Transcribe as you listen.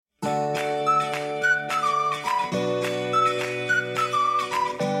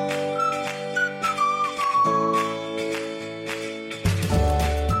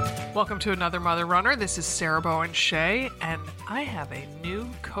Welcome to another Mother Runner. This is Sarah Bowen Shea, and I have a new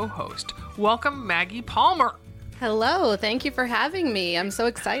co-host. Welcome, Maggie Palmer. Hello, thank you for having me. I'm so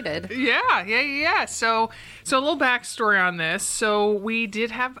excited. Yeah. So a little backstory on this. So we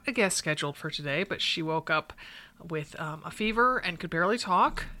did have a guest scheduled for today, but she woke up with a fever and could barely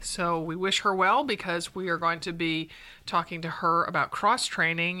talk. So we wish her well because we are going to be talking to her about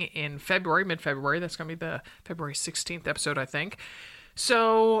cross-training in February, mid-February. That's going to be the February 16th episode, I think.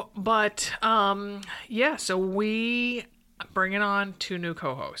 So we bringing on two new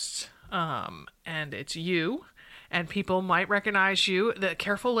co-hosts. And it's you. And people might recognize you. The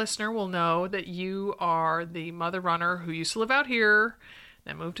careful listener will know that you are the mother runner who used to live out here,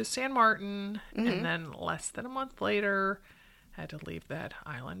 then moved to San Martin, and then less than a month later had to leave that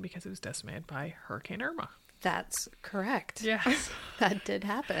island because it was decimated by Hurricane Irma. That's correct. Yes. That did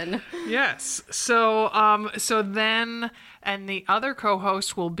happen. Yes. So then, and the other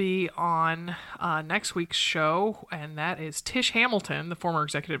co-host will be on next week's show, and that is Tish Hamilton, the former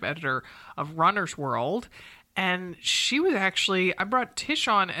executive editor of Runner's World. And she was actually, I brought Tish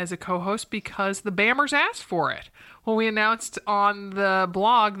on as a co-host because the Bammers asked for it. When we announced on the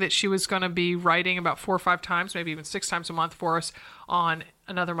blog that she was going to be writing about 4 or 5 times, maybe even 6 times a month for us on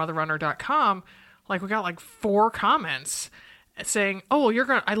anothermotherrunner.com, we got 4 comments saying, "Oh,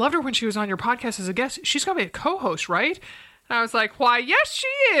 well, I loved her when she was on your podcast as a guest. She's going to be a co-host, right?" And I was like, "Why, yes, she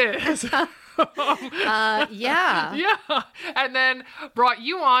is." Yeah. Yeah. And then brought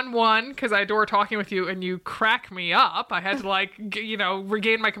you on one because I adore talking with you and you crack me up. I had to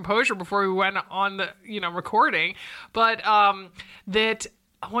regain my composure before we went on the, recording. But that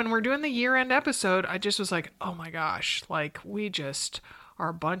when we're doing the year-end episode, I just was like, oh my gosh, we just are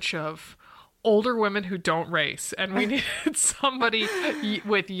a bunch of older women who don't race. And we needed somebody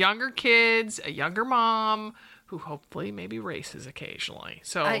with younger kids, a younger mom, who hopefully maybe races occasionally.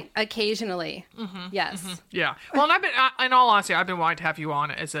 So occasionally, yes, yeah. Well, and I've been, in all honesty, I've been wanting to have you on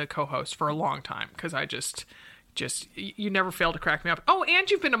as a co-host for a long time because I just you never fail to crack me up. Oh,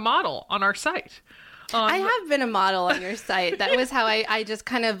 and you've been a model on our site. I have been a model on your site. That was how I just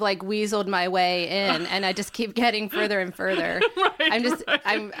kind of weaseled my way in, and I just keep getting further and further.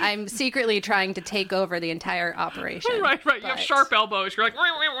 I'm secretly trying to take over the entire operation. Right. You have sharp elbows. You're like,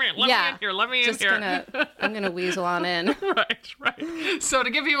 let me in here. I'm gonna weasel on in. Right. So to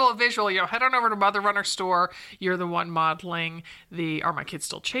give people a visual, head on over to Mother Runner store. You're the one modeling the "Are My Kids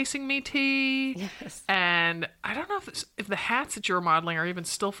Still Chasing Me" tee. Yes. And I don't know if the hats that you're modeling are even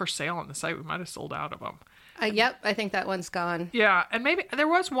still for sale on the site. We might have sold out of them. Yep, I think that one's gone. Yeah, and maybe there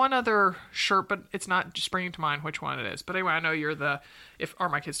was one other shirt, but it's not springing to mind which one it is. But anyway, I know you're the "If Are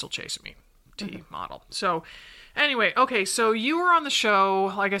My Kids Still Chasing Me" tee model. So anyway, okay, so you were on the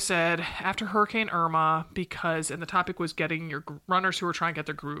show, like I said, after Hurricane Irma, and the topic was getting your runners who were trying to get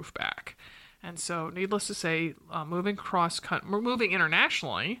their groove back. And so, needless to say, moving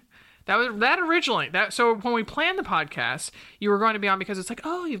internationally. So when we planned the podcast, you were going to be on because it's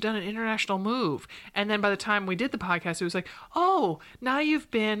oh, you've done an international move. And then by the time we did the podcast, it was oh, now you've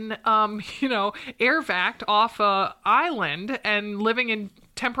been, air vac'd off a island and living in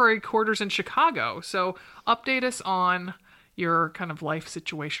temporary quarters in Chicago. So update us on your kind of life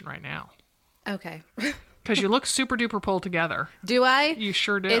situation right now. Okay. Because you look super duper pulled together. Do I? You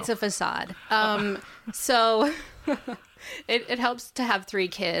sure do. It's a facade. So it helps to have 3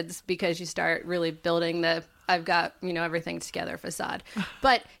 kids because you start really building I've got, everything together facade.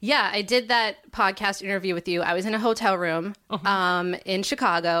 But yeah, I did that podcast interview with you. I was in a hotel room in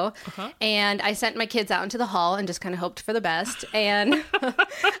Chicago, and I sent my kids out into the hall and just kind of hoped for the best. And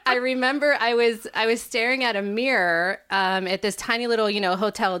I remember I was staring at a mirror at this tiny little,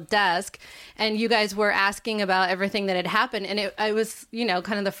 hotel desk, and you guys were asking about everything that had happened. And I was,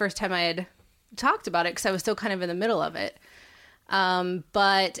 kind of the first time I had talked about it because I was still kind of in the middle of it. And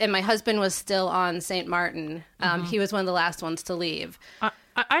my husband was still on St. Martin. He was one of the last ones to leave. I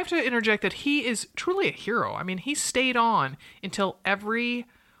have to interject that he is truly a hero. I mean, he stayed on until every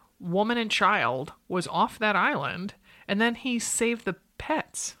woman and child was off that island, and then he saved the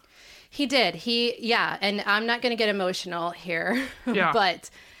pets. He did. And I'm not going to get emotional here, but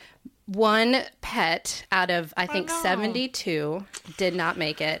one pet out of, I think, 72 did not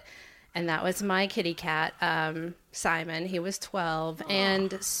make it. And that was my kitty cat, Simon. He was 12. Aww.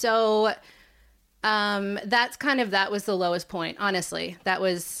 And so that was the lowest point, honestly. That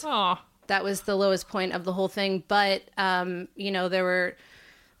was the lowest point of the whole thing. But, there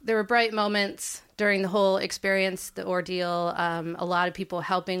were bright moments during the whole experience, the ordeal, a lot of people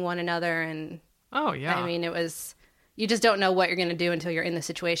helping one another. And I mean, it was, you just don't know what you're going to do until you're in the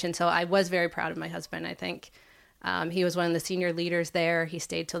situation. So I was very proud of my husband, I think. He was one of the senior leaders there. He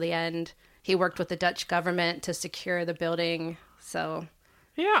stayed till the end. He worked with the Dutch government to secure the building. So,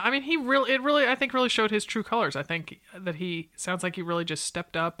 yeah, I mean, I think really showed his true colors. I think that he sounds like he really just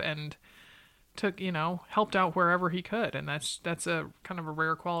stepped up and took, helped out wherever he could. And that's a kind of a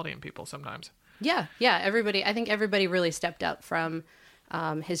rare quality in people sometimes. Yeah. I think everybody really stepped up from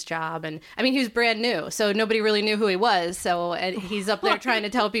his job. And I mean, he was brand new, so nobody really knew who he was. So and he's up there trying to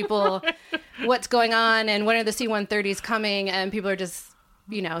tell people what's going on and when are the C-130s coming. And people are just,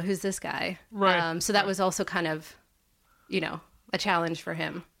 who's this guy? Right. So that was also kind of, a challenge for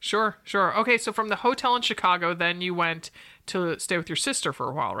him. Sure. Okay, so from the hotel in Chicago, then you went to stay with your sister for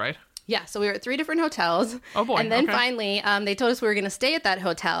a while, right? Yeah, so we were at 3 different hotels. Oh, boy. And then okay. finally, they told us we were going to stay at that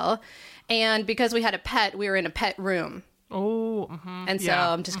hotel. And because we had a pet, we were in a pet room. Oh, mm-hmm. And so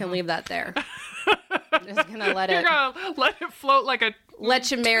I'm just going to leave that there. I'm just going to let it... You're going to let it float like a...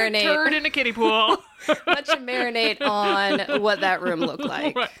 Let you marinate. Turd in a kiddie pool. Let you marinate on what that room looked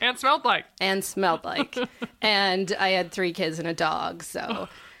like. Right. And smelled like. And I had 3 kids and a dog, so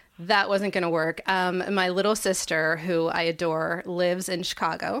that wasn't going to work. My little sister, who I adore, lives in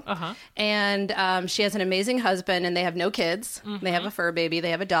Chicago. And she has an amazing husband, and they have no kids. Mm-hmm. They have a fur baby.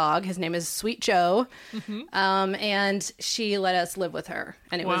 They have a dog. His name is Sweet Joe. Mm-hmm. And she let us live with her,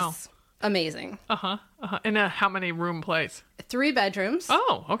 and it was amazing. In a how many room place? 3 bedrooms.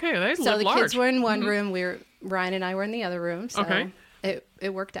 Oh, okay. They so live the large. Kids were in one room. Ryan and I were in the other room. So okay.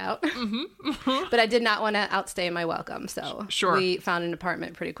 It worked out. But I did not want to outstay my welcome. So we found an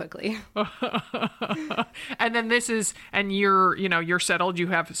apartment pretty quickly. And then you're settled. You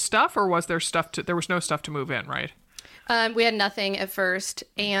have stuff, or was there stuff there was no stuff to move in, right? We had nothing at first,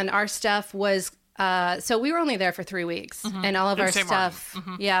 and our stuff was. So we were only there for 3 weeks, and all of our stuff,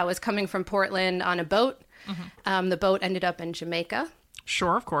 was coming from Portland on a boat. The boat ended up in Jamaica.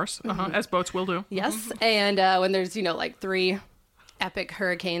 Sure, of course, as boats will do. Yes, and when there's 3 epic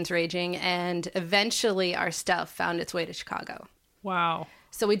hurricanes raging, and eventually our stuff found its way to Chicago. Wow.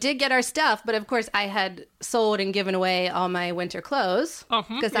 So we did get our stuff, but of course I had sold and given away all my winter clothes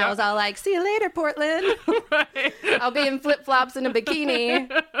because I was all like, "See you later, Portland." Right. I'll be in flip-flops and a bikini,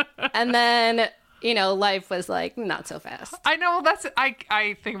 and then. Life was like, not so fast. I know,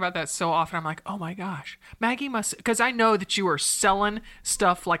 I think about that so often. I'm like, oh my gosh, Maggie must, because I know that you were selling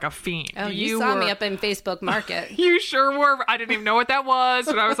stuff like a fiend. Oh, you saw me up in Facebook Market. You sure were. I didn't even know what that was.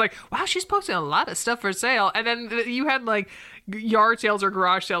 But I was like, wow, she's posting a lot of stuff for sale. And then you had like yard sales or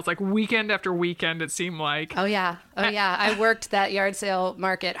garage sales like weekend after weekend, it seemed like. Oh yeah. I worked that yard sale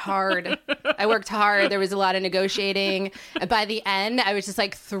market hard. I worked hard. There was a lot of negotiating. And by the end, I was just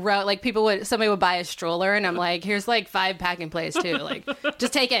like somebody would buy a stroller and I'm like, here's like 5 pack and plays too. Like,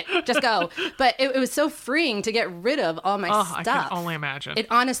 just take it, just go. But it was so freeing to get rid of all my stuff. I can only imagine. It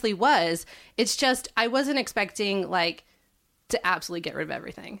honestly was. It's just, I wasn't expecting like to absolutely get rid of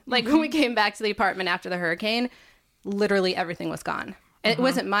everything. Like when we came back to the apartment after the hurricane, literally everything was gone. It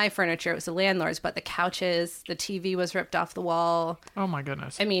wasn't my furniture, it was the landlord's, but the couches, the TV was ripped off the wall. Oh my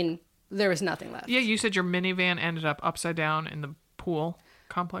goodness. I mean, there was nothing left. Yeah, you said your minivan ended up upside down in the pool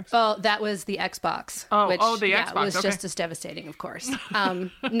complex. Oh, that was the Xbox. The Xbox. Was just as devastating, of course.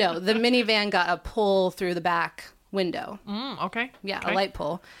 No, the minivan got a pull through the back window. Okay. Yeah, okay. A light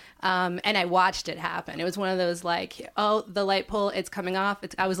pull. And I watched it happen. It was one of those like, oh, the light pole, it's coming off.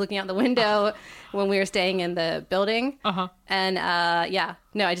 I was looking out the window when we were staying in the building. And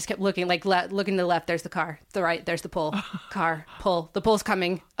I just kept looking, like looking to the left, there's the car. To the right, there's the pole. Car, pull. The pole's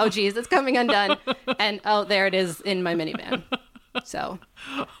coming. Oh, geez, it's coming undone. And oh, there it is in my minivan. So,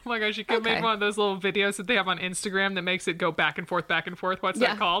 oh my gosh, you could make one of those little videos that they have on Instagram that makes it go back and forth, back and forth. What's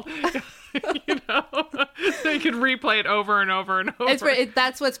that called? So you can replay it over and over and over.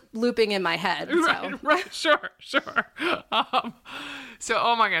 That's what's looping in my head. Right, sure. So,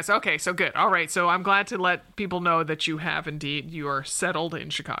 oh my gosh. Okay, so good. All right, so I'm glad to let people know that you are settled in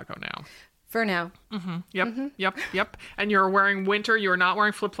Chicago now. For now. Yep. And you're wearing winter. You're not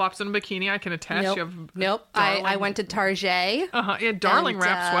wearing flip-flops and a bikini. I can attest. Nope. I went to Target. Yeah, darling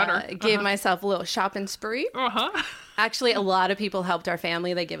wrap sweater. Gave myself a little shopping spree. Actually, a lot of people helped our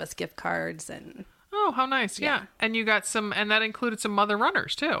family. They gave us gift cards and... Oh, how nice. Yeah. And you got and that included some mother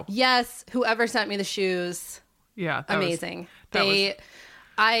runners, too. Yes. Whoever sent me the shoes. Yeah. Amazing.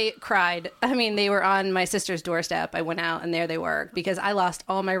 I cried. I mean, they were on my sister's doorstep. I went out and there they were because I lost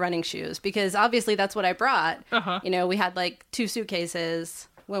all my running shoes because obviously that's what I brought. We had like 2 suitcases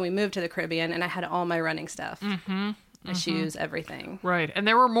when we moved to the Caribbean and I had all my running stuff. My shoes, everything. Right. And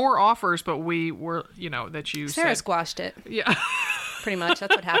there were more offers, but we were, that you Sarah squashed it. Yeah. Pretty much.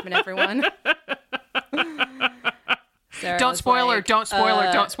 That's what happened, everyone. Sarah Don't was spoil her. like, Don't spoil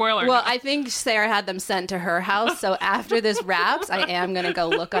her. Don't spoil her. Well, I think Sarah had them sent to her house. So after this wraps, I am going to go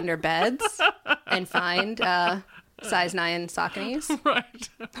look under beds and find size 9 Sauconys.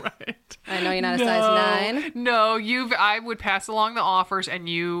 Right. I know you're not a size 9. No, I would pass along the offers, and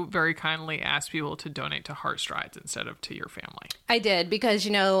you very kindly asked people to donate to Heart Strides instead of to your family. I did because,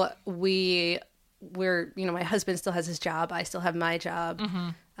 my husband still has his job. I still have my job.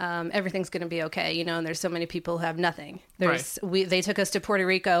 Everything's going to be okay, and there's so many people who have nothing. They took us to Puerto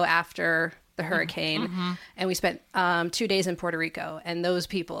Rico after the hurricane, and we spent 2 days in Puerto Rico, and those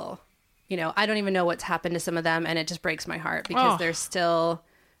people, I don't even know what's happened to some of them, and it just breaks my heart because they're still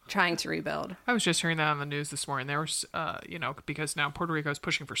trying to rebuild. I was just hearing that on the news this morning. There was, because now Puerto Rico is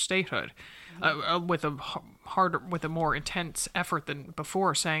pushing for statehood with a more intense effort than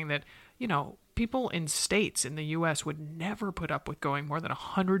before, saying that, people in states in the U.S. would never put up with going more than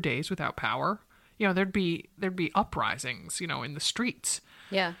 100 days without power. There'd be uprisings, in the streets.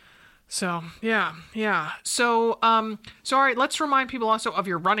 Yeah. So, yeah. So, all right, let's remind people also of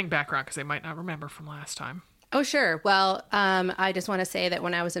your running background because they might not remember from last time. Oh, sure. Well, I just want to say that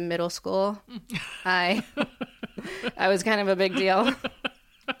when I was in middle school, I was kind of a big deal.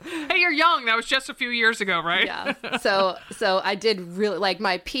 Hey, you're young. That was just a few years ago, right? Yeah. So I did really,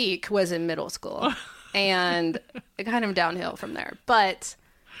 my peak was in middle school and it kind of downhill from there. But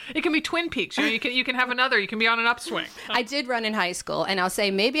it can be twin peaks. You can have another. You can be on an upswing. I did run in high school, and I'll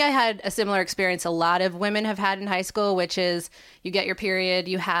say maybe I had a similar experience a lot of women have had in high school, which is you get your period,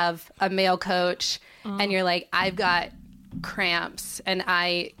 you have a male coach, and you're like, I've got cramps and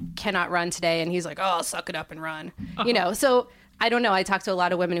I cannot run today. And he's like, oh, I'll suck it up and run. So I don't know. I talked to a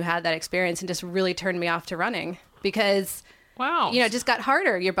lot of women who had that experience and just really turned me off to running because, wow, it just got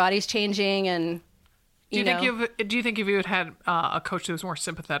harder. Your body's changing and, Do you think if you had had a coach that was more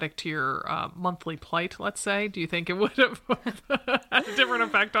sympathetic to your monthly plight, let's say, do you think it would have had a different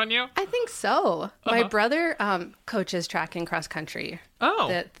effect on you? I think so. My brother coaches track and cross country.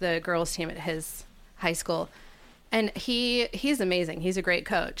 Oh, the girls team at his high school, and he's amazing. He's a great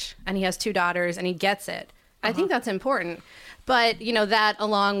coach, and he has 2 daughters, and he gets it. I think that's important. But, that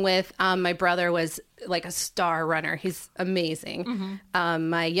along with my brother was like a star runner. He's amazing.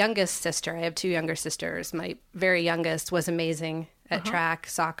 My youngest sister, I have 2 younger sisters. My very youngest was amazing at track,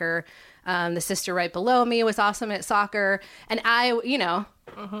 soccer. The sister right below me was awesome at soccer. And I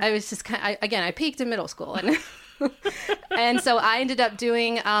was just I peaked in middle school. And, and so I ended up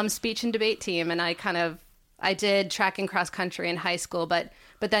doing speech and debate team. And I did track and cross country in high school, but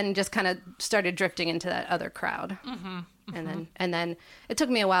then just kind of started drifting into that other crowd. And then it took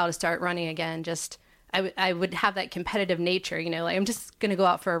me a while to start running again. Just I would have that competitive nature, like I'm just going to go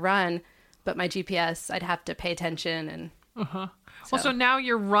out for a run, but my GPS, I'd have to pay attention and. So now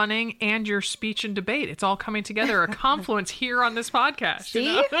you're running and your speech and debate. It's all coming together, a confluence here on this podcast.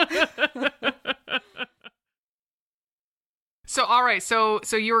 See? So, all right. So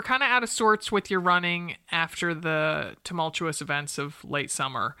you were kind of out of sorts with your running after the tumultuous events of late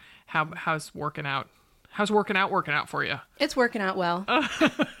summer. How's working out? How's working out for you? It's working out well.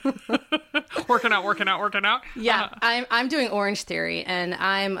 Working out. Yeah, I'm doing Orange Theory, and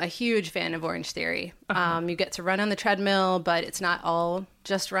I'm a huge fan of Orange Theory. You get to run on the treadmill, but it's not all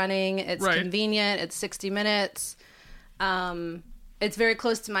just running. It's convenient. It's 60 minutes. It's very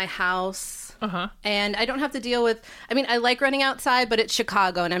close to my house. And I don't have to deal with, I like running outside, but it's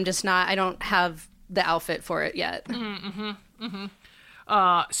Chicago, and I don't have the outfit for it yet.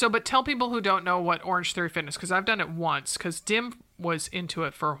 But tell people who don't know what Orange Theory Fitness, because I've done it once, because Dim was into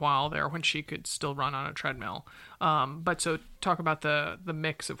it for a while there when she could still run on a treadmill. So talk about the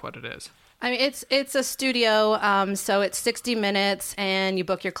mix of what it is. It's a studio, so it's 60 minutes, and you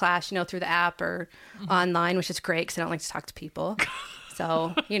book your class, through the app or online, which is great because I don't like to talk to people.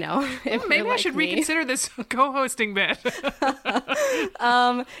 So, if maybe I should reconsider this co-hosting bit.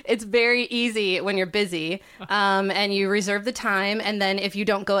 It's very easy when you're busy, and you reserve the time. And then if you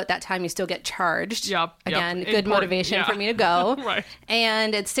don't go at that time, you still get charged. Again, good motivation for me to go. Right.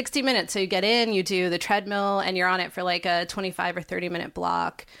 And it's 60 minutes. So you get in, you do the treadmill, and you're on it for like a 25 or 30 minute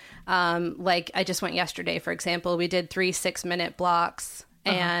block. Like I just went yesterday, for example, we did 3 6-minute blocks.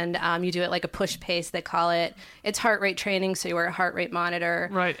 And you do it like a push pace, they call it. It's heart rate training, so you wear a heart rate monitor.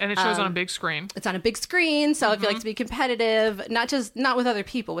 Right, and it shows on a big screen. It's on a big screen, so if you like to be competitive, not with other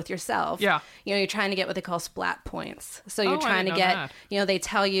people, with yourself. Yeah. You're trying to get what they call splat points. So you're trying to get, they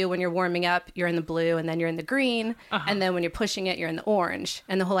tell you when you're warming up, you're in the blue, and then you're in the green, and then when you're pushing it, you're in the orange.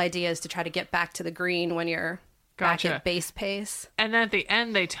 And the whole idea is to try to get back to the green when you're back at base pace. And then at the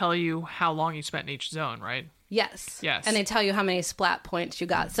end, they tell you how long you spent in each zone, right? Yes. And they tell you how many splat points you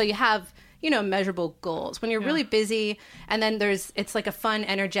got. So you have, measurable goals. When you're really busy, and then it's like a fun,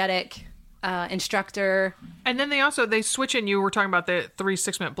 energetic instructor. And then they switch in. You were talking about the 3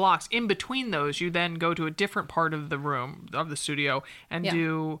 6-minute blocks. In between those, you then go to a different part of the room, of the studio, and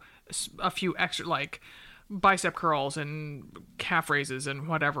do a few extra, like bicep curls and calf raises and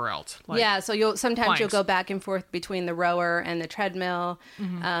whatever else. Like so sometimes you'll planks. go back and forth between the rower and the treadmill.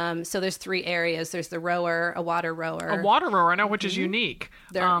 So there's 3 areas. There's the rower, a water rower. A water rower, I know, which is unique.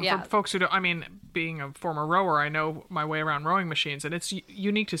 Yeah. For folks who don't, I mean, being a former rower, I know my way around rowing machines, and it's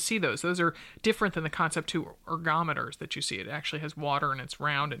unique to see those. Those are different than the Concept 2 ergometers that you see. It actually has water and it's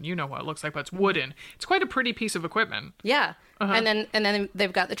round, and you know what it looks like, but it's wooden. It's quite a pretty piece of equipment. Yeah. And then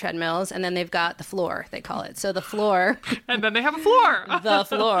they've got the treadmills, and then they've got the floor, they call it. So the floor. And then they have a floor. The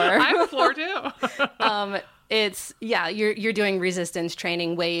floor. I have a floor too. You're doing resistance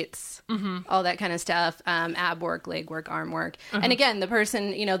training, weights, all that kind of stuff, ab work, leg work, arm work. And again, the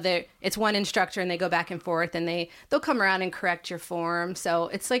person, it's one instructor and they go back and forth, and they'll come around and correct your form. So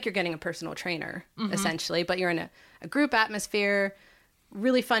it's like you're getting a personal trainer essentially, but you're in a group atmosphere,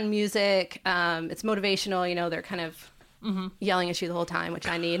 really fun music. It's motivational, they're kind of yelling at you the whole time, which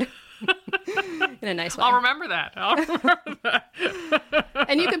I need. In a nice way. I'll remember that.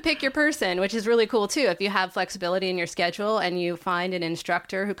 And you can pick your person, which is really cool too. If you have flexibility in your schedule and you find an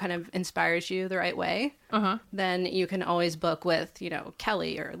instructor who kind of inspires you the right way, then you can always book with,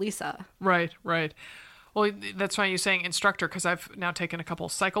 Kelly or Lisa. Right. Well, that's why you're saying instructor, because I've now taken a couple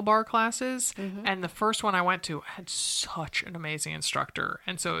cycle bar classes, and the first one I went to had such an amazing instructor.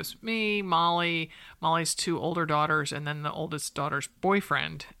 And so it was me, Molly's 2 older daughters, and then the oldest daughter's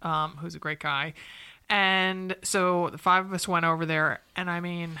boyfriend, who's a great guy. And so the 5 of us went over there, and I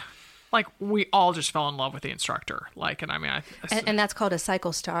mean, like, we all just fell in love with the instructor. Like, and I mean, and that's called a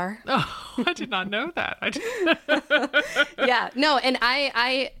cycle star. Oh, I did not know that. Yeah, no, and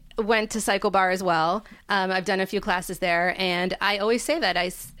I went to Cycle Bar as well. I've done a few classes there, and I always say that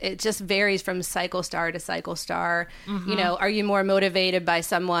it just varies from cycle star to cycle star. Are you more motivated by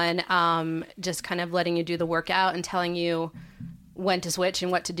someone just kind of letting you do the workout and telling you when to switch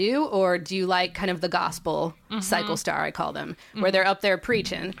and what to do, or do you like kind of the gospel cycle star, I call them, where they're up there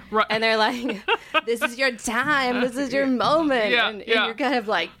preaching, and they're like, this is your time, this is your moment, and you're kind of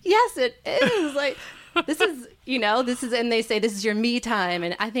like, yes, it is, like, this is, and they say this is your me time.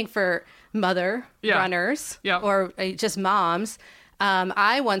 And I think for mother runners or just moms,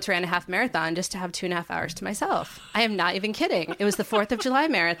 I once ran a half marathon just to have 2.5 hours to myself. I am not even kidding. It was the 4th of July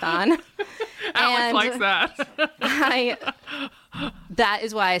marathon. Alex likes that. That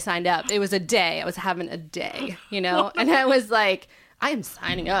is why I signed up. It was a day. I was having a day, and I was like, I am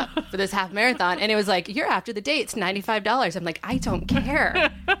signing up for this half marathon. And it was like, you're after the date. It's $95. I'm like, I don't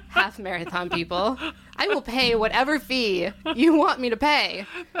care. Half marathon people. I will pay whatever fee you want me to pay.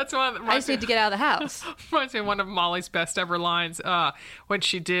 That's one. I just need to get out of the house. Reminds me of one of Molly's best ever lines when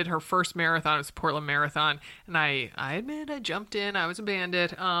she did her first marathon. It was the Portland Marathon. And I admit I jumped in. I was a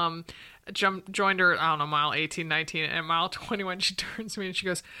bandit. Joined her, I don't know, mile 18, 19. And mile 21, she turns to me and she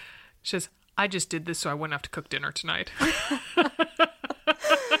says, I just did this so I wouldn't have to cook dinner tonight.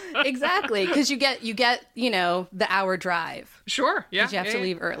 Exactly, because you get the hour drive. Sure, yeah. Because you have to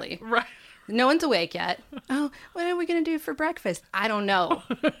leave early. Right. No one's awake yet. Oh, what are we going to do for breakfast? I don't know.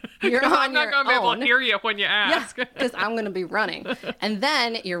 You're on I'm not going to be able to hear you when you ask. Yeah, because I'm going to be running. And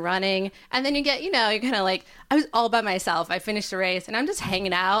then you're running, and then you get, you're kind of like, I was all by myself. I finished the race, and I'm just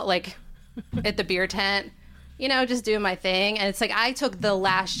hanging out, like, at the beer tent, just doing my thing. And it's like, I took the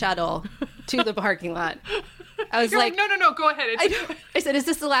last shuttle to the parking lot. I was like, no, go ahead. I said, is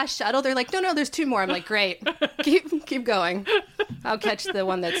this the last shuttle? They're like, no, there's 2 more. I'm like, great. Keep going. I'll catch the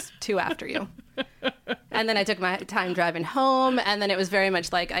one that's 2 after you. And then I took my time driving home, and then it was very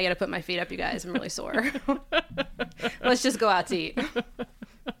much like, I got to put my feet up, you guys. I'm really sore. Let's just go out to eat.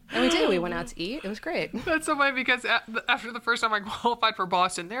 And we did. We went out to eat. It was great. That's so funny because after the first time I qualified for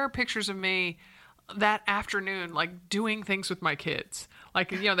Boston, there are pictures of me that afternoon, like, doing things with my kids. Like,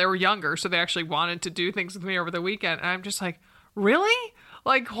 they were younger, so they actually wanted to do things with me over the weekend. And I'm just like, really?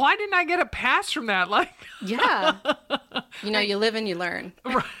 Like, why didn't I get a pass from that? Like, yeah. You live and you learn.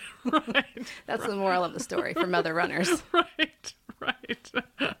 Right. That's the moral of the story for mother runners. Right.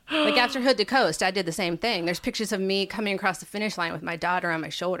 Like, after Hood to Coast, I did the same thing. There's pictures of me coming across the finish line with my daughter on my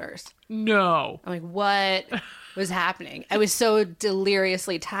shoulders. No. I'm like, what was happening? I was so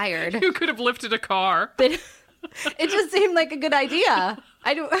deliriously tired. You could have lifted a car. But it just seemed like a good idea.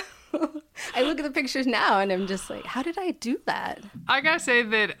 I look at the pictures now and I'm just like, how did I do that? I gotta say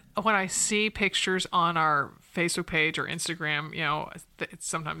that when I see pictures on our Facebook page or Instagram, it's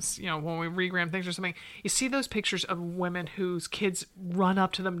sometimes, when we regram things or something, you see those pictures of women whose kids run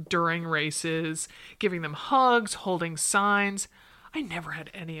up to them during races, giving them hugs, holding signs. I never had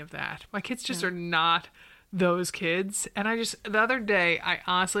any of that. My kids just are not those kids. And the other day, I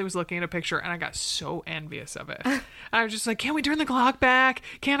honestly was looking at a picture and I got so envious of it. I was just like, can we turn the clock back?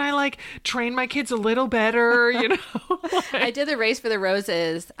 Can I train my kids a little better? I did the Race for the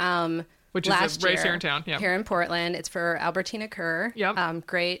Roses, which last is a race year, here in town. Yeah. Here in Portland. It's for Albertina Kerr. Yep.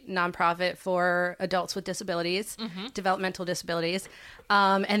 Great nonprofit for adults with disabilities, developmental disabilities.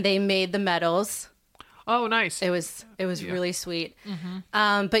 And they made the medals. Oh, nice. It was really sweet.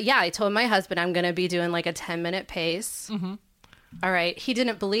 But yeah, I told my husband I'm going to be doing a 10-minute pace. All right. He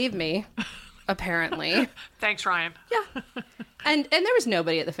didn't believe me, apparently. Thanks, Ryan. Yeah. And there was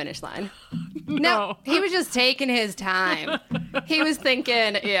nobody at the finish line. No, he was just taking his time. He was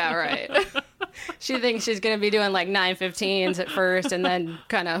thinking, yeah, right. She thinks she's going to be doing 9:15s at first and then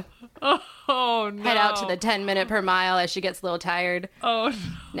kind of head out to the 10-minute per mile as she gets a little tired. Oh,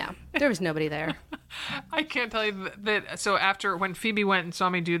 no. There was nobody there. I can't tell you that. So after, when Phoebe went and saw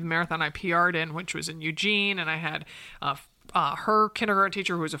me do the marathon I PR'd in, which was in Eugene, and I had her kindergarten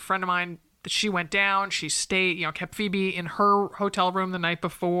teacher who was a friend of mine, she went down, she stayed, kept Phoebe in her hotel room the night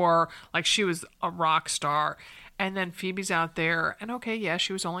before. She was a rock star. And then Phoebe's out there, and okay, yeah,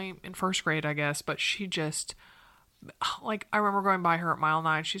 she was only in first grade, I guess, but she just, I remember going by her at mile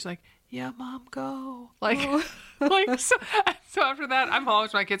 9. She's like, yeah, Mom, go. So after that, I'm always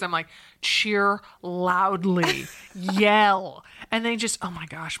with my kids. I'm like, cheer loudly, yell. And they just, oh my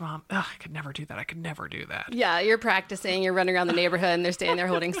gosh, Mom, I could never do that. I could never do that. Yeah, you're practicing. You're running around the neighborhood and they're standing there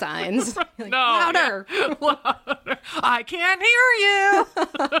holding signs. You're No. louder. Yeah, louder. I can't hear you.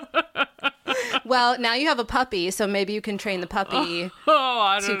 Well, now you have a puppy, so maybe you can train the puppy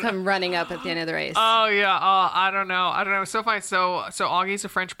to come running up at the end of the race. Oh, yeah. I don't know. So funny. So Augie's a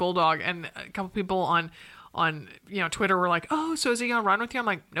French bulldog, and a couple people on Twitter were like, oh, so is he gonna run with you? I'm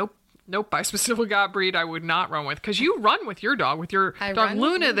like, nope. I specifically got breed I would not run with, because you run with your dog, dog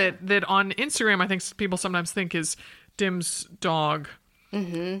Luna, that on Instagram I think people sometimes think is Dim's dog.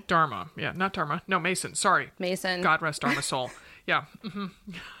 Dharma. Yeah, not Dharma. No, Mason. Sorry. Mason. God rest Dharma's soul. Yeah.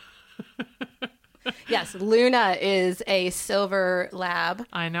 Yes, Luna is a silver lab.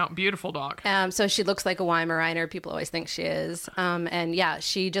 I know. Beautiful dog. So she looks like a Weimaraner. People always think she is. And yeah,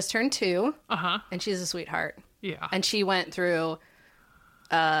 she just turned 2. And she's a sweetheart. Yeah. And she went through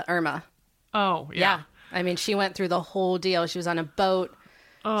Irma. Oh, yeah. I mean, she went through the whole deal. She was on a boat.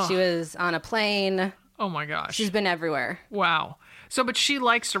 She was on a plane. Oh my gosh. She's been everywhere. Wow. So, but she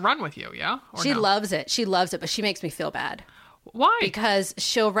likes to run with you, yeah? Or She no? loves it. She loves it, but she makes me feel bad. Why? Because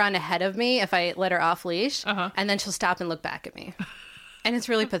she'll run ahead of me if I let her off leash, and then she'll stop and look back at me. And it's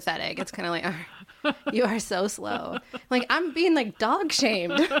really pathetic. It's kind of like, oh, you are so slow. I'm being dog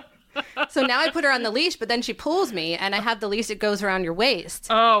shamed. So now I put her on the leash, but then she pulls me, and I have the leash that goes around your waist.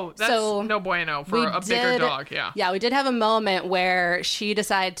 Oh, that's no bueno for a bigger dog, yeah. Yeah, we did have a moment where she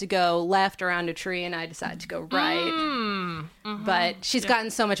decided to go left around a tree, and I decided to go right. But she's gotten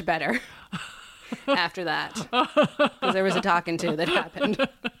so much better after that, because there was a talking to that happened.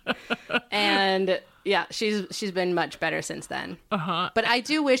 And yeah, she's been much better since then. But I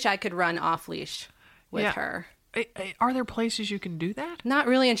do wish I could run off leash with her. Are there places you can do that? Not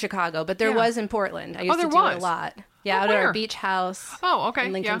really in Chicago, but there was in Portland. I used to do it a lot. Yeah, out at our beach house. Oh, okay.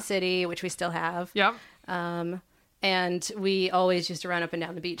 In Lincoln City, which we still have. Yep. And we always used to run up and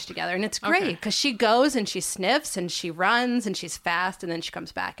down the beach together. And it's great because she goes and she sniffs and she runs and she's fast, and then she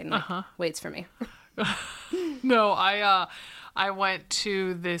comes back and waits for me. No, I went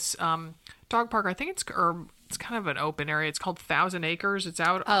to this dog park. I think it's kind of an open area. It's called 1,000 Acres. It's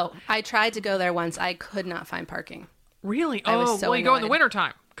out. Oh, I tried to go there once. I could not find parking. Really? I was so you go in the annoyed.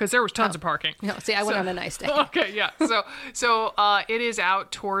 wintertime, because there was tons of parking. No, see, I went on a nice day. Okay, yeah. So it is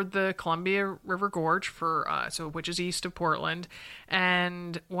out toward the Columbia River Gorge which is east of Portland,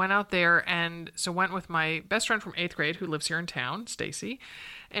 and went out there, and so went with my best friend from 8th grade who lives here in town, Stacy,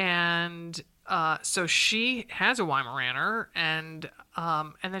 and so she has a Weimaraner, and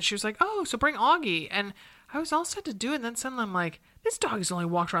then she was like, oh, so bring Augie, and I was all set to do it, and then suddenly I'm like, this dog has only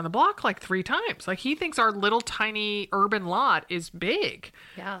walked around the block 3 times. He thinks our little tiny urban lot is big.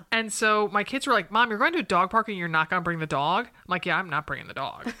 Yeah. And so my kids were like, Mom, you're going to a dog park and you're not going to bring the dog? I'm like, yeah, I'm not bringing the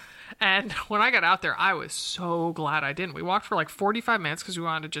dog. And when I got out there, I was so glad I didn't. We walked for 45 minutes because we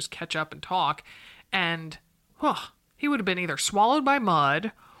wanted to just catch up and talk. And he would have been either swallowed by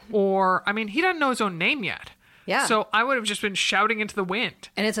mud or, he doesn't know his own name yet. Yeah. So I would have just been shouting into the wind.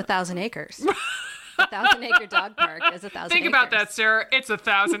 And it's 1,000 acres. a 1,000-acre dog park is 1,000 Think acres. about that, Sarah. It's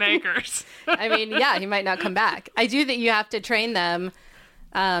 1,000 acres. I mean, yeah, he might not come back. I do think you have to train them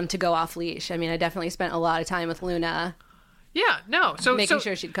to go off leash. I mean, I definitely spent a lot of time with Luna. Yeah, no. So Making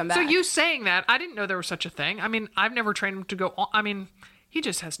sure she'd come So back. you saying that, I didn't know there was such a thing. I mean, I've never trained him to go. I mean, he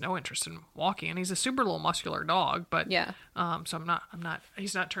just has no interest in walking, and he's a super little muscular dog. But Yeah. So I'm not.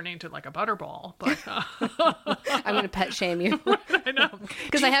 He's not turning into like a butterball. But I'm going to pet shame you I know.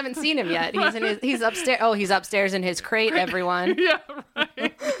 because I haven't seen him yet. He's upstairs. Oh, he's upstairs in his crate, everyone. Yeah,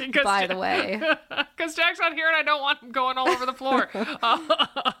 right. Because By the way. because Jack's not here, and I don't want him going all over the floor.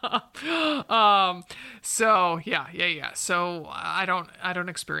 So yeah. So I don't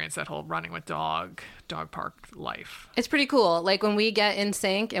experience that whole running with dog park life. It's pretty cool. Like when we get in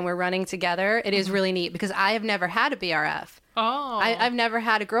sync and we're running together, it is really neat because I have never had a BRF. Oh, I've never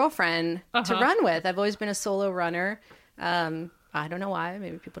had a girlfriend to run with. I've always been a solo runner. I don't know why.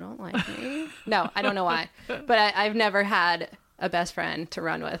 Maybe people don't like me. No, I don't know why. But I've never had a best friend to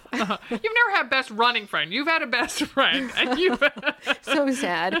run with. You've never had best running friend. You've had a best friend, and you've So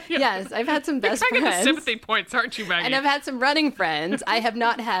sad. Yes, I've had some best kind of the friends. sympathy points, aren't you, Maggie? And I've had some running friends. I have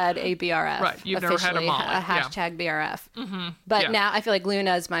not had a BRF. Right, you've never had a officially, Molly, yeah. hashtag BRF. But yeah. now I feel like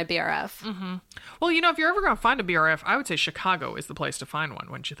Luna is my BRF. Well, if you're ever going to find a BRF, I would say Chicago is the place to find one,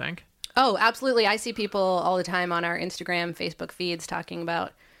 wouldn't you think? Oh, absolutely. I see people all the time on our Instagram, Facebook feeds talking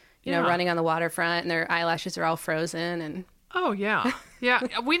about, Yeah. running on the waterfront and their eyelashes are all frozen. And Oh, yeah. Yeah.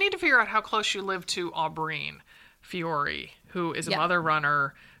 We need to figure out how close you live to Aubreen Fiore, who is a Yeah. mother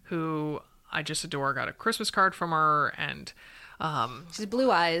runner who I just adore. Got a Christmas card from her, and she's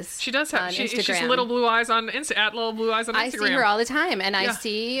blue eyes. she does have on she's Instagram. little blue eyes on at little blue eyes on Instagram. I see her all the time, and I Yeah.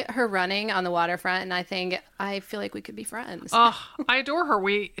 see her running on the waterfront, and I feel like we could be friends. I adore her.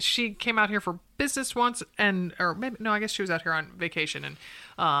 She came out here for business once, or maybe no, I guess she was out here on vacation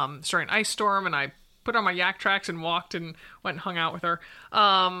and starting an ice storm, and I put on my yak tracks and walked and went and hung out with her.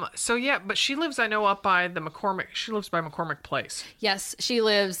 So yeah, but she lives, I know, up by the McCormick. She lives by McCormick Place. Yes, she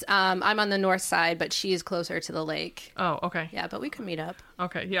lives. I'm on the north side, but she's closer to the lake. Oh, okay. Yeah, but we could meet up.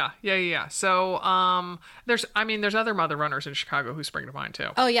 Okay, yeah. So, there's other mother runners in Chicago who spring to mind too.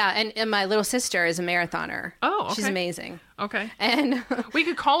 Oh yeah, and my little sister is a marathoner. Oh, okay. She's amazing. Okay. And We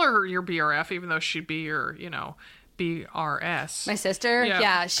could call her your BRF, even though she'd be your, BRS. my sister, Yeah.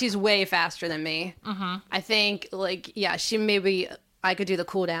 yeah, she's way faster than me. Mm-hmm. I think, I could do the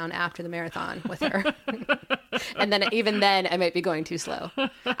cool down after the marathon with her. And then even then, I might be going too slow.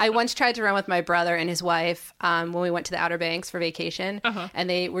 I once tried to run with my brother and his wife when we went to the Outer Banks for vacation, and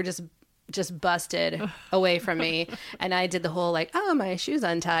they were just busted away from me. And I did the whole my shoe's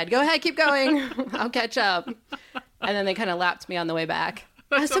untied. Go ahead, keep going. I'll catch up. And then they kind of lapped me on the way back.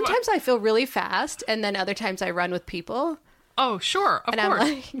 Sometimes I feel really fast, and then other times I run with people, Oh, sure, of and course.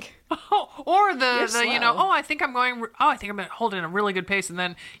 I'm like, Or the slow. I think I'm holding a really good pace, and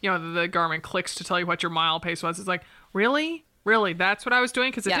then the Garmin clicks to tell you what your mile pace was. It's like, really that's what I was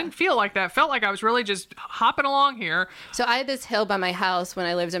doing, because it Yeah. didn't feel like that. It felt like I was really just hopping along here. so I had this hill by my house when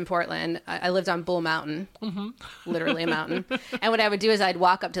I lived in Portland. I lived on Bull Mountain, literally a mountain. And what I would do is I'd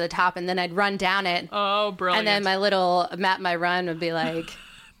walk up to the top, and then I'd run down it. Oh, brilliant. And then my little map, my run would be like,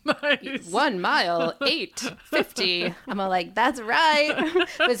 Nice. 1 mile, 8:50. I'm all like, that's right.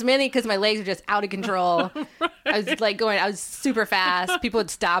 But it's mainly because my legs are just out of control. I was super fast. People would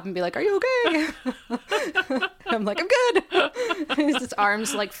stop and be like, are you okay? I'm like, I'm good. His just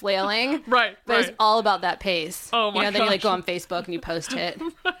arms flailing. Right, But right. it's all about that pace. Oh, my Then you gosh. go on Facebook and you post it.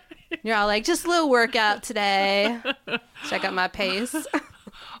 You're all like, just a little workout today. Check out my pace.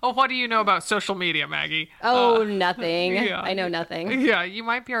 Oh, what do you know about social media, Maggie? Oh, nothing. yeah. I know nothing. Yeah, you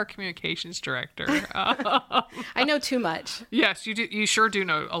might be our communications director. I know too much. Yes, you do. You sure do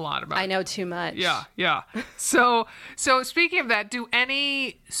know a lot about. I know too much. Yeah. So speaking of that, do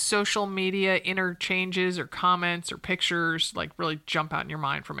any social media interchanges or comments or pictures really jump out in your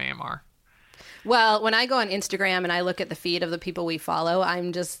mind from AMR? Well, when I go on Instagram and I look at the feed of the people we follow,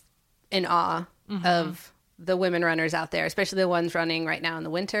 I'm just in awe of the women runners out there, especially the ones running right now in the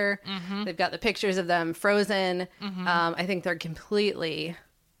winter. They've got the pictures of them frozen. I think they're completely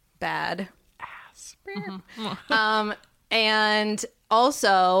bad. And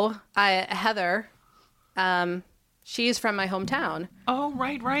also, Heather, she's from my hometown. Oh,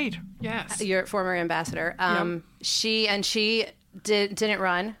 right. Yes. Your former ambassador. She didn't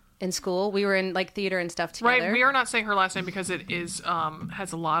run in school. We were in theater and stuff together. Right, we are not saying her last name because it is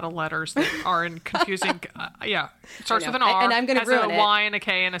has a lot of letters that are in confusing. It starts with an R, And I'm gonna has ruin a it. Y and a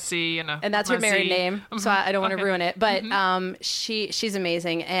K and a C and that's her married name, so I don't want to ruin it. But she's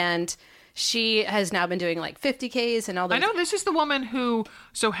amazing, and she has now been doing like 50Ks and all those. I know this is the woman who,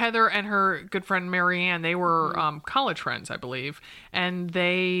 so Heather and her good friend Marianne, they were college friends, I believe, and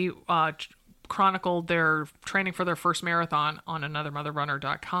they chronicled their training for their first marathon on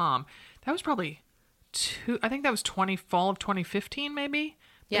anothermotherrunner.com. That was probably I think that was fall of 2015, maybe.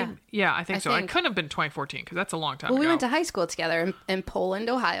 Yeah. Yeah, I think so. It couldn't have been 2014 because that's a long time ago. We went to high school together in Poland,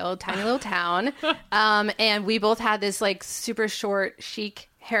 Ohio, tiny little town. And we both had this like super short, chic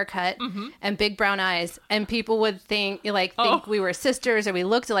haircut and big brown eyes. And people would think we were sisters or we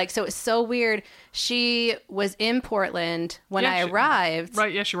looked alike. So it was so weird. She was in Portland when I arrived.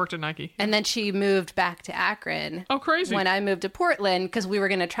 Right. Yeah. She worked at Nike. And then she moved back to Akron. Oh, crazy. When I moved to Portland because we were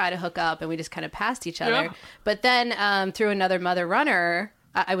going to try to hook up and we just kind of passed each other. Yeah. But then through Another Mother Runner,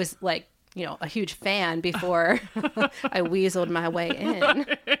 I was like, a huge fan before I weaseled my way in.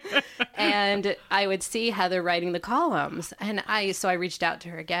 And I would see Heather writing the columns. And so I reached out to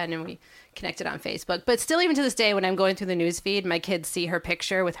her again and we connected on Facebook. But still, even to this day, when I'm going through the news feed, my kids see her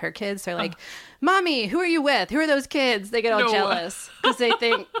picture with her kids. They're like, Mommy, who are you with? Who are those kids? They get all jealous because they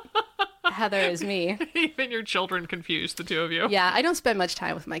think Heather is me. Even your children confused the two of you. Yeah, I don't spend much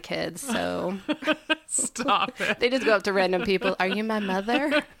time with my kids, so... Stop it. They just go up to random people. Are you my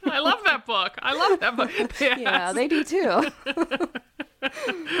mother? I love that book. Yeah, they do too.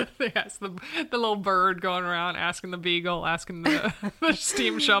 They ask the little bird going around asking the beagle, asking the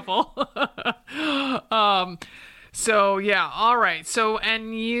steam shovel. So, yeah. All right. So,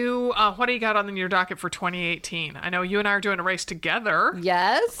 and you, what do you got on your docket for 2018? I know you and I are doing a race together.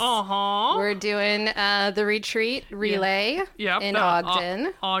 Yes. Uh-huh. We're doing the retreat relay in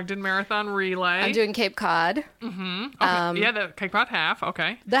Ogden. Ogden Marathon Relay. I'm doing Cape Cod. Mm-hmm. Okay. Yeah, the Cape Cod half.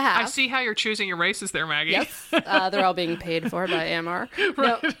 Okay. The half. I see how you're choosing your races there, Maggie. Yes. They're all being paid for by AMR. Right.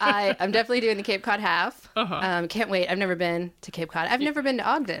 No, I'm definitely doing the Cape Cod half. Uh-huh. Can't wait. I've never been to Cape Cod. I've never been to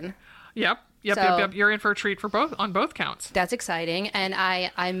Ogden. Yep. You're in for a treat on both counts. That's exciting. And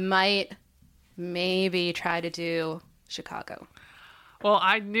I might maybe try to do Chicago. Well,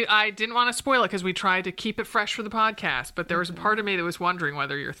 I didn't want to spoil it because we tried to keep it fresh for the podcast, but there was a part of me that was wondering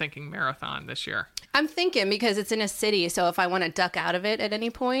whether you're thinking marathon this year. I'm thinking because it's in a city, so if I want to duck out of it at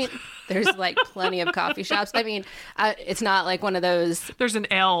any point, there's like plenty of coffee shops. I mean, it's not like one of those. There's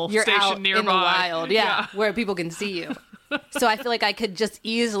an L station nearby. In the wild, yeah, where people can see you. So I feel like I could just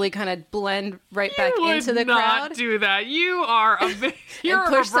easily kind of blend right back into the crowd. You would not do that. You are you're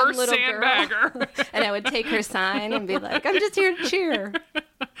a reverse sandbagger. And I would take her sign and be like, I'm just here to cheer.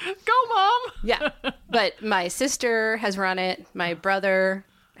 Go, Mom. Yeah. But my sister has run it. My brother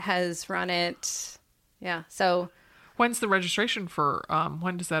has run it. Yeah. So when's the registration for,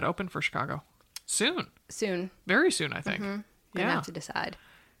 when does that open for Chicago? Soon. Very soon, I think. Mm-hmm. Gonna have to decide.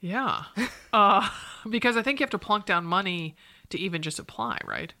 Yeah. Because I think you have to plunk down money to even just apply,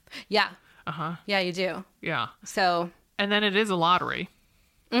 right? Yeah. Uh-huh. Yeah, you do. Yeah. So. And then it is a lottery.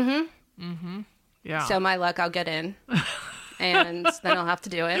 Mm-hmm. Mm-hmm. Yeah. So my luck, I'll get in. And then I'll have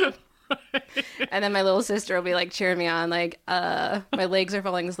to do it. Right. And then my little sister will be like cheering me on, like, my legs are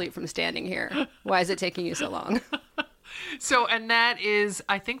falling asleep from standing here. Why is it taking you so long? So, and that is,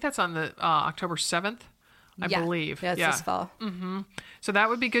 I think that's on the October 7th. I believe. Yeah, it's this fall. Mm-hmm. So that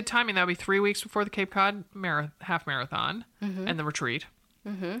would be good timing. That would be 3 weeks before the Cape Cod half marathon and the retreat.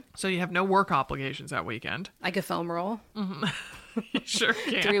 Mm-hmm. So you have no work obligations that weekend. I could foam roll. Mm-hmm. You sure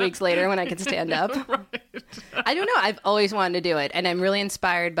can. 3 weeks later when I could stand up. Right. I don't know. I've always wanted to do it. And I'm really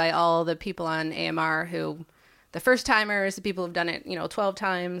inspired by all the people on AMR who, the first timers, the people who've done it, 12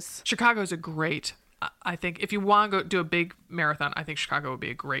 times. Chicago's a great, I think if you want to go do a big marathon, I think Chicago would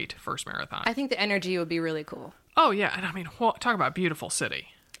be a great first marathon. I think the energy would be really cool. Oh, yeah. And I mean, talk about a beautiful city.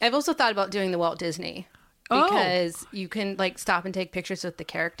 I've also thought about doing the Walt Disney. Because you can stop and take pictures with the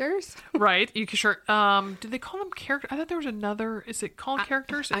characters. Right. You can sure. Did they call them characters? I thought there was another. Is it called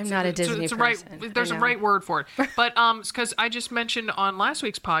characters? I'm not a Disney person. There's a right word for it. But because I just mentioned on last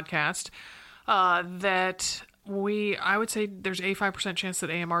week's podcast that I would say there's 85% chance that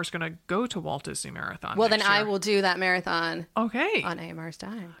AMR is going to go to Walt Disney Marathon. Well, then I will do that marathon. Okay. On AMR's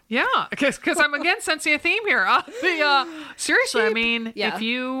time. Yeah, because I'm again sensing a theme here. Seriously, I mean, if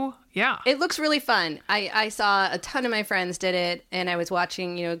you. Yeah. It looks really fun. I saw a ton of my friends did it, and I was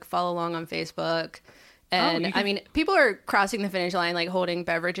watching, follow along on Facebook. And, I mean, people are crossing the finish line, holding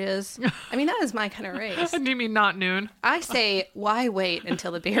beverages. I mean, that is my kind of race. Do you mean not noon? I say, why wait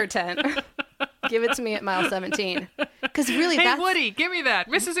until the beer tent? Give it to me at mile 17. Because really, hey, Woody, give me that.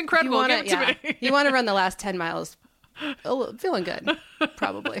 Mrs. Incredible, give it to me. You want to run the last 10 miles feeling good,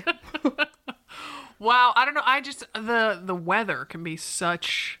 probably. Wow. I don't know. I just, the weather can be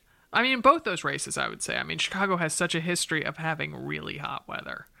such... I mean, in both those races, I would say. I mean, Chicago has such a history of having really hot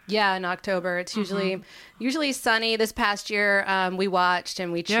weather. Yeah, in October. It's usually sunny. This past year, we watched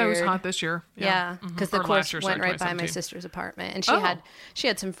and we cheered. Yeah, it was hot this year. Yeah, because the Or course last year, went sorry, right by my 2017. sister's apartment, and she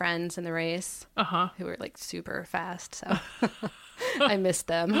had some friends in the race who were like super fast. So I missed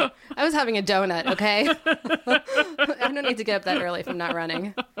them. I was having a donut. Okay, I don't need to get up that early if I'm not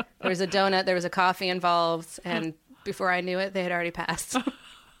running. There was a donut. There was a coffee involved, and before I knew it, they had already passed.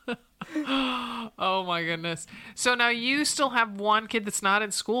 Oh my goodness. So now you still have one kid that's not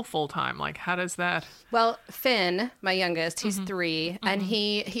in school full time. Like, how does that? Well, Finn, my youngest, he's 3, and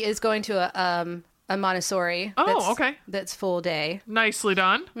he is going to a Montessori. Oh, okay. That's full day. Nicely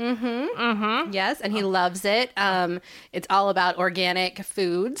done. Yes, and he loves it. It's all about organic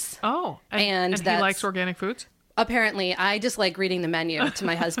foods. Oh, And he that's- likes organic foods. Apparently, I just like reading the menu to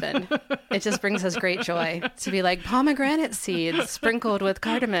my husband. It just brings us great joy to be like pomegranate seeds sprinkled with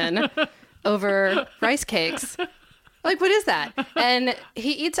cardamom over rice cakes. Like, what is that? And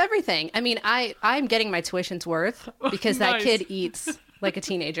he eats everything. I mean, I'm getting my tuition's worth because that Nice. kid eats like a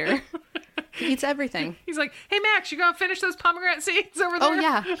teenager. He eats everything. He's like, "Hey Max, you gonna finish those pomegranate seeds over there?" Oh,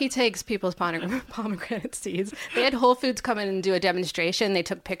 yeah. He takes people's pomegranate seeds. They had Whole Foods come in and do a demonstration. They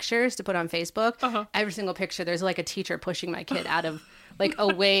took pictures to put on Facebook. Every single picture, there's like a teacher pushing my kid out of, like,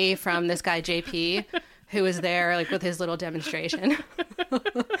 away from this guy, JP, who was there, like, with his little demonstration.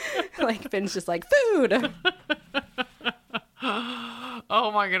 Like, Finn's just like, food.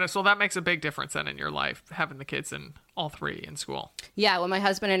 Oh my goodness. Well, that makes a big difference then in your life, having the kids in all 3 in school. Yeah, well, my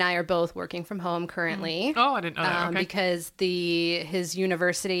husband and I are both working from home currently. Oh, I didn't know that. Okay. Because his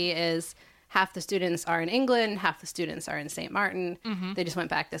university is half the students are in England, half the students are in St. Martin. They just went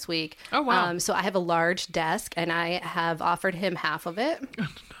back this week. Oh, wow. So I have a large desk, and I have offered him half of it.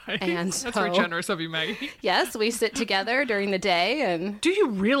 Nice. and That's very so- generous of you, Maggie. Yes, we sit together during the day, and Do you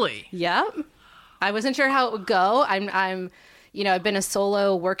really? yep. I wasn't sure how it would go. I've been a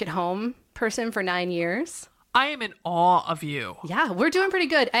solo work at home person for 9 years. I am in awe of you. Yeah, we're doing pretty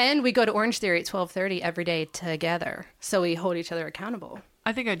good. And we go to Orange Theory at 12:30 every day together. So we hold each other accountable.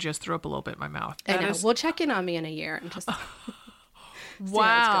 I think I just threw up a little bit in my mouth. I That know. is- We'll check in on me in a year and just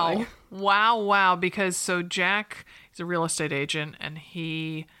wow. going. Wow. Because so Jack is a real estate agent, and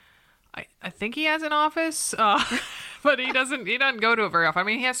I think he has an office, but he doesn't go to it very often. I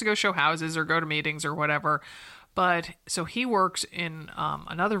mean, he has to go show houses or go to meetings or whatever. But so he works in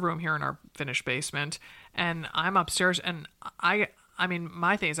another room here in our finished basement, and I'm upstairs, and I mean,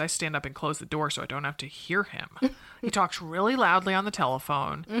 my thing is I stand up and close the door so I don't have to hear him. He talks really loudly on the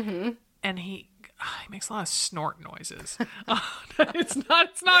telephone, and he makes a lot of snort noises. It's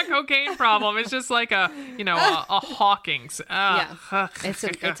not a cocaine problem. It's just like a Hawking's. yeah.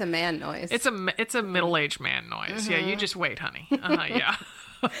 It's a man noise. It's a middle-aged man noise. Yeah, you just wait, honey. Yeah.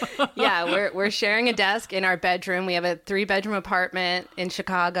 Yeah, we're sharing a desk in our bedroom. We have a 3-bedroom apartment in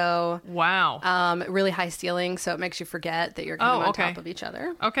Chicago. Wow. Really high ceiling, so it makes you forget that you're kind of on okay. top of each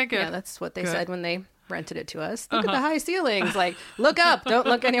other. Okay, good. Yeah, that's what they Good. said when they rented it to us. Look at the high ceilings. Like, look up, don't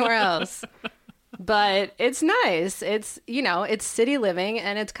look anywhere else. But it's nice. It's city living,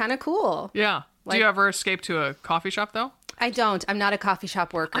 and it's kind of cool. Yeah. Do you ever escape to a coffee shop, though? I don't. I'm not a coffee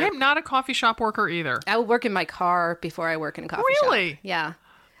shop worker. I am not a coffee shop worker either. I will work in my car before I work in a coffee shop. Really? Yeah.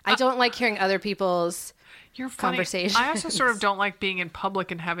 I don't like hearing other people's You're funny. Conversations. I also sort of don't like being in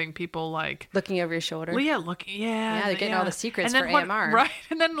public and having people like, looking over your shoulder. well, yeah, they're getting all the secrets and then for what, AMR. right?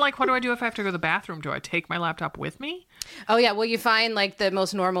 And then like, what do I do if I have to go to the bathroom? Do I take my laptop with me? Oh, yeah. Well, you find like the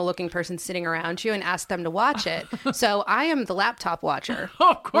most normal looking person sitting around you and ask them to watch it. So I am the laptop watcher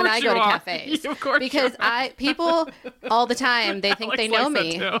Of course when I go you to are. cafes. Of course because people all the time, they think they know Alex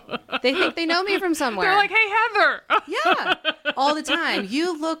me. likes that too. They think they know me from somewhere. They're like, hey, Heather. yeah, all the time.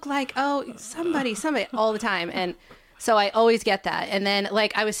 You look like, somebody, all the time. And so I always get that. And then,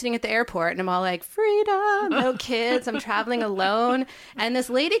 like, I was sitting at the airport and I'm all like, freedom, no kids, I'm traveling alone. And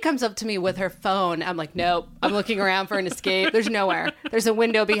this lady comes up to me with her phone. I'm like, nope, I'm looking around for an escape. There's nowhere. There's a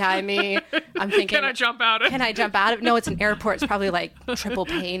window behind me. I'm thinking, Can I jump out? Can I jump out of? No, it's an airport. It's probably like triple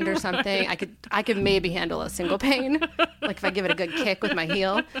paned or something. I could maybe handle a single pane, like if I give it a good kick with my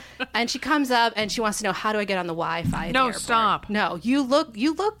heel. And she comes up and she wants to know, how do I get on the Wi-Fi? At the No, airport? stop. No, you look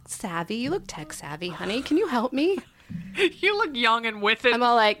savvy. You look tech savvy, honey. Can you help me? You look young and with it. I'm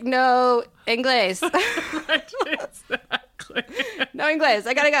all like, no English. Right, exactly. No English.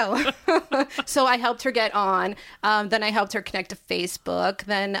 I gotta go. So I helped her get on. Then I helped her connect to Facebook.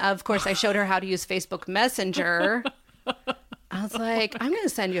 Then, of course, I showed her how to use Facebook Messenger. I was like, I'm going to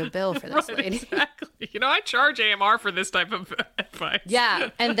send you a bill for this, lady. Exactly. You know, I charge AMR for this type of advice. Yeah.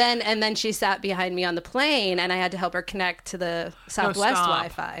 And then she sat behind me on the plane, and I had to help her connect to the Southwest stop.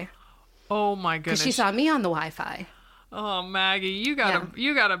 Wi-Fi. Oh my goodness. Because she saw me on the Wi-Fi. Oh, Maggie, you got a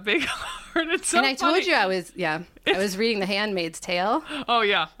big heart. It's so And I told funny. you I was reading The Handmaid's Tale. Oh,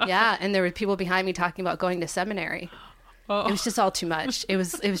 yeah. Yeah, and there were people behind me talking about going to seminary. Oh. It was just all too much. It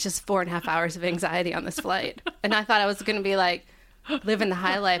was just 4.5 hours of anxiety on this flight. And I thought I was going to be like living the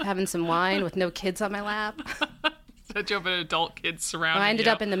high life, having some wine with no kids on my lap. That you have an adult kid surrounding you. I ended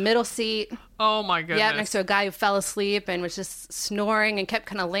up in the middle seat. Oh, my goodness. Yeah, next to a guy who fell asleep and was just snoring and kept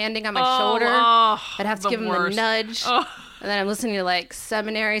kind of landing on my shoulder. Oh, I'd have to give him worst. a nudge. Oh. And then I'm listening to like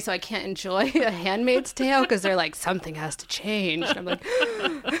seminary, so I can't enjoy A Handmaid's Tale because they're like, something has to change. And I'm like,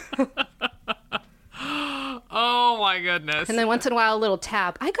 Oh, my goodness. and then once in a while, a little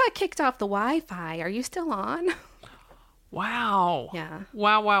tap. I got kicked off the Wi-Fi. Are you still on? Wow. Yeah.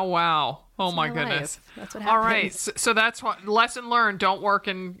 Wow. Oh, my my goodness. life. That's what All right. happens. So that's what lesson learned. Don't work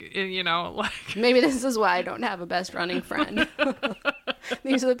in like. Maybe this is why I don't have a best running friend.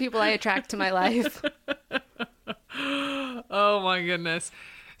 These are the people I attract to my life. Oh, my goodness.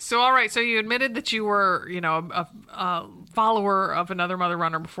 So, all right. So you admitted that you were, a follower of Another Mother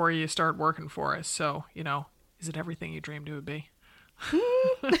Runner before you started working for us. So, is it everything you dreamed it would be?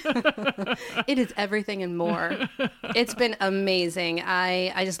 It is everything and more. It's been amazing.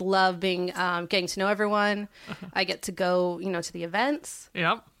 I just love being getting to know everyone. I get to go, to the events,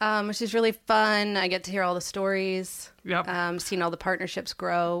 Yep. which is really fun. I get to hear all the stories. Yep. Seeing all the partnerships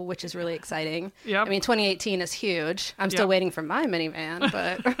grow, which is really exciting. Yep. I mean, 2018 is huge. I'm still Yep. waiting for my minivan,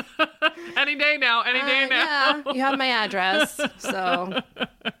 but Any day now. yeah, you have my address. So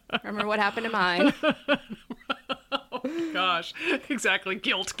remember what happened to mine. Gosh. Exactly.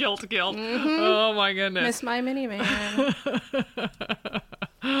 Guilt. Oh, my goodness. Miss my minivan.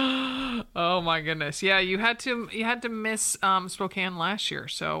 Oh, my goodness. Yeah, you had to miss Spokane last year.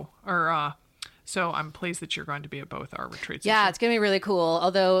 So I'm pleased that you're going to be at both our retreats. Yeah, it's going to be really cool.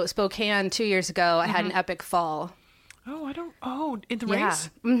 Although Spokane 2 years ago, I had an epic fall. In the Yeah. race?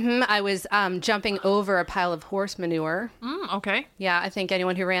 I was jumping over a pile of horse manure. Okay. Yeah, I think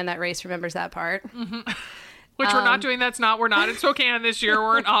anyone who ran that race remembers that part. Which we're not doing. We're not in Spokane this year.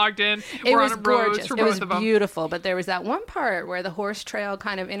 We're in Ogden. It We're was on roads gorgeous. for It both was of them. beautiful, but there was that one part where the horse trail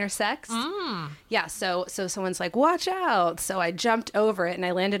kind of intersects. Yeah, so someone's like, "Watch out!" So I jumped over it and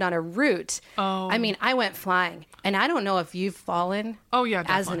I landed on a root. Oh. I mean, I went flying, and I don't know if you've fallen. Oh, yeah,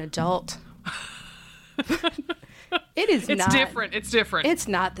 as an definitely. adult. It is It's not different. It's different. It's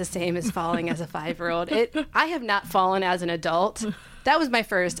not the same as falling as a 5-year-old. I have not fallen as an adult. That was my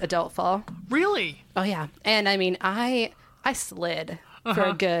first adult fall. Really? Oh yeah, and I mean, I slid for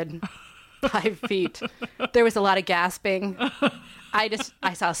a good 5 feet. There was a lot of gasping.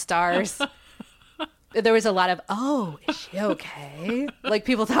 I saw stars. There was a lot of, oh, is she okay? Like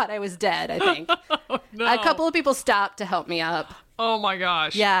people thought I was dead, I think. No. A couple of people stopped to help me up. Oh my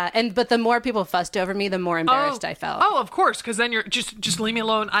gosh. Yeah, but the more people fussed over me, the more embarrassed I felt. Oh, of course, because then you're just leave me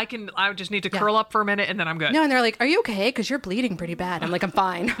alone. I just need to curl up for a minute and then I'm good. No, and they're like, "Are you okay? Because you're bleeding pretty bad." I'm like, "I'm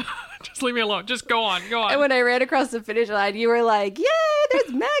fine." Just leave me alone. Just go on. And when I ran across the finish line, you were like, "Yay, there's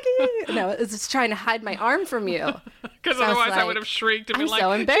Maggie!" No, it was just trying to hide my arm from you. Because So I was otherwise I like, would have shrieked and I'm been like,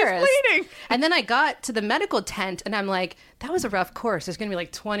 so embarrassed. she's bleeding. And then I got to the medical tent, and I'm like, "That was a rough course. There's gonna be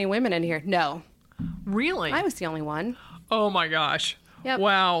like 20 women in here." No, Really? I was the only one. Oh my gosh. Yep.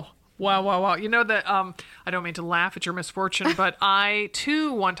 Wow. You know that I don't mean to laugh at your misfortune, but I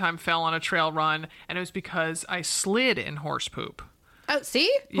too one time fell on a trail run, and it was because I slid in horse poop. Oh, see,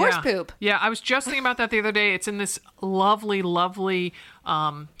 horse Yeah. poop. Yeah, I was just thinking about that the other day. It's in this lovely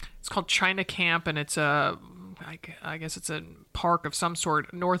it's called China Camp, and it's I guess it's a park of some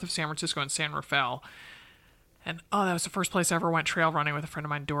sort north of San Francisco in San Rafael. And that was the first place I ever went trail running with a friend of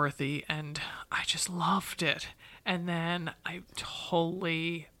mine, Dorothy, and I just loved it. And then I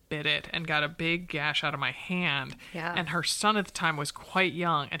totally bit it and got a big gash out of my hand. Yeah. And her son at the time was quite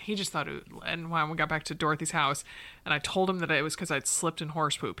young, and he just thought and when we got back to Dorothy's house and I told him that it was because I'd slipped in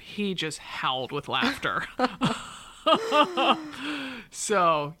horse poop, he just howled with laughter.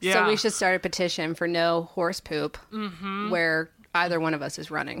 So, yeah. So we should start a petition for no horse poop where either one of us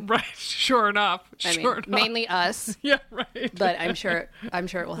is running. Right, sure enough. I mean, mainly us, Yeah, right. but I'm sure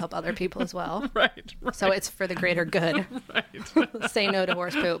it will help other people as well. Right. So it's for the greater good. Right. Say no to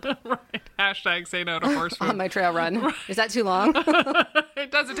horse poop Right. Hashtag say no to horse on food. my trail run. Is that too long?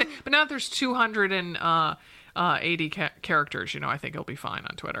 It doesn't take, but now there's 280 characters, I think it'll be fine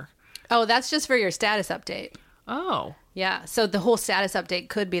on Twitter. Oh, that's just for your status update. Oh. Yeah. So the whole status update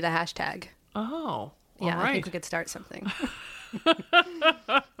could be the hashtag. Oh. Yeah, All I right. think we could start something.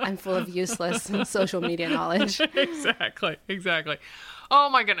 I'm full of useless social media knowledge. Exactly. Oh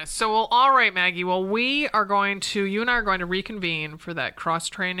my goodness. So, well, all right, Maggie. Well, you and I are going to reconvene for that cross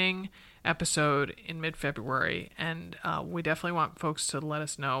training episode in mid-February. And we definitely want folks to let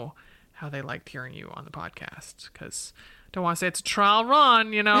us know how they liked hearing you on the podcast, because don't want to say it's a trial run,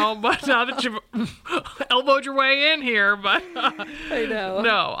 but now that you've elbowed your way in here, but I know.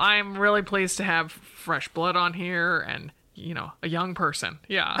 No, I'm really pleased to have fresh blood on here and, a young person.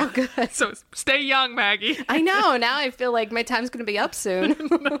 Yeah. Oh, good. So stay young, Maggie. I know. Now I feel like my time's going to be up soon.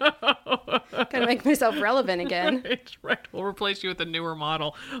 Gotta make myself relevant again. Right. We'll replace you with a newer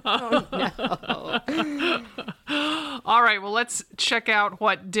model. Oh, no. All right. Well, let's check out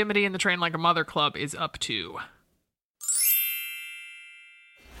what Dimity and the Train Like a Mother Club is up to.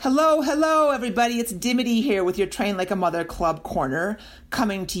 Hello, everybody. It's Dimity here with your Train Like a Mother Club corner,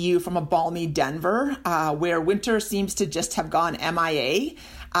 coming to you from a balmy Denver, where winter seems to just have gone MIA.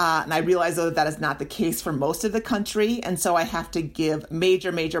 And I realize, though, that is not the case for most of the country. And so I have to give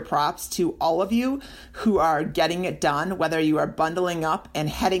major props to all of you who are getting it done, whether you are bundling up and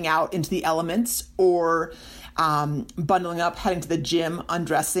heading out into the elements or bundling up, heading to the gym,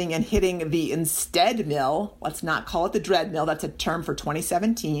 undressing, and hitting the instead mill. Let's not call it the dread mill. That's a term for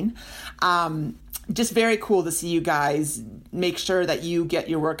 2017. Just very cool to see you guys make sure that you get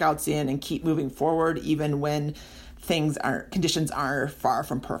your workouts in and keep moving forward, even when conditions are far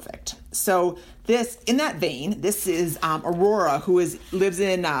from perfect. So in that vein, this is Aurora, who lives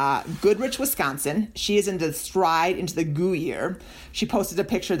in Goodrich, Wisconsin. She is into stride into the goo year. She posted a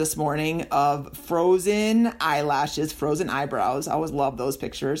picture this morning of frozen eyelashes, frozen eyebrows. I always love those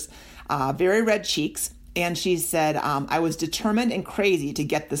pictures. Very red cheeks. And she said, I was determined and crazy to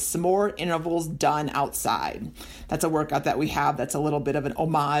get the s'more intervals done outside. That's a workout that we have that's a little bit of an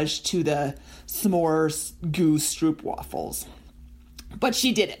homage to the s'mores goo stroop waffles. But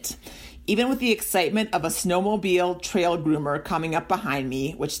she did it. Even with the excitement of a snowmobile trail groomer coming up behind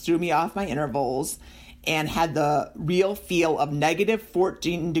me, which threw me off my intervals, and had the real feel of negative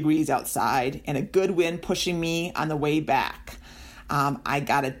 14 degrees outside and a good wind pushing me on the way back. I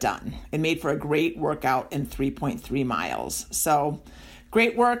got it done. It made for a great workout in 3.3 miles. So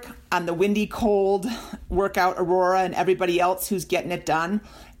great work on the windy, cold workout, Aurora, and everybody else who's getting it done.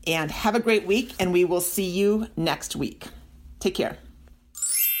 And have a great week, and we will see you next week. Take care.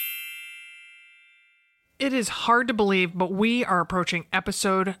 It is hard to believe, but we are approaching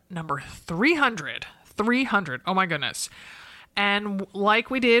episode number 300. 300. Oh my goodness. And like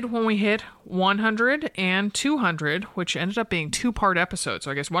we did when we hit 100 and 200, which ended up being two-part episodes,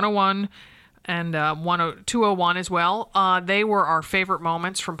 so I guess 101 and 201 as well, they were our favorite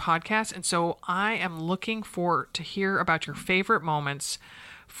moments from podcasts. And so I am looking to hear about your favorite moments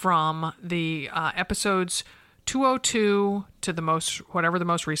from the episodes 202 to whatever the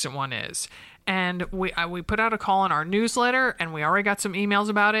most recent one is. And we put out a call in our newsletter, and we already got some emails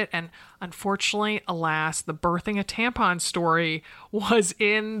about it. And unfortunately, alas, the birthing a tampon story was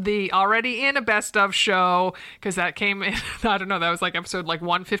already in a best of show, because that came in, I don't know, that was like episode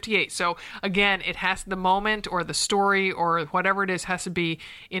 158. So again, it has the moment or the story or whatever it is has to be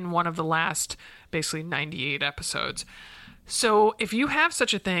in one of the last basically 98 episodes. So if you have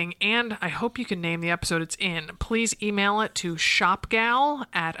such a thing, and I hope you can name the episode it's in, please email it to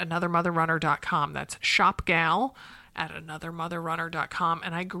shopgal@anothermotherrunner.com. That's shopgal@anothermotherrunner.com.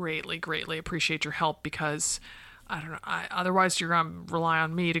 And I greatly appreciate your help, because I don't know, otherwise you're going to rely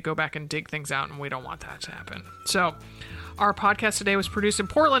on me to go back and dig things out, and we don't want that to happen. So our podcast today was produced in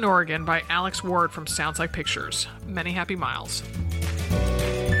Portland, Oregon by Alex Ward from Sounds Like Pictures. Many happy miles.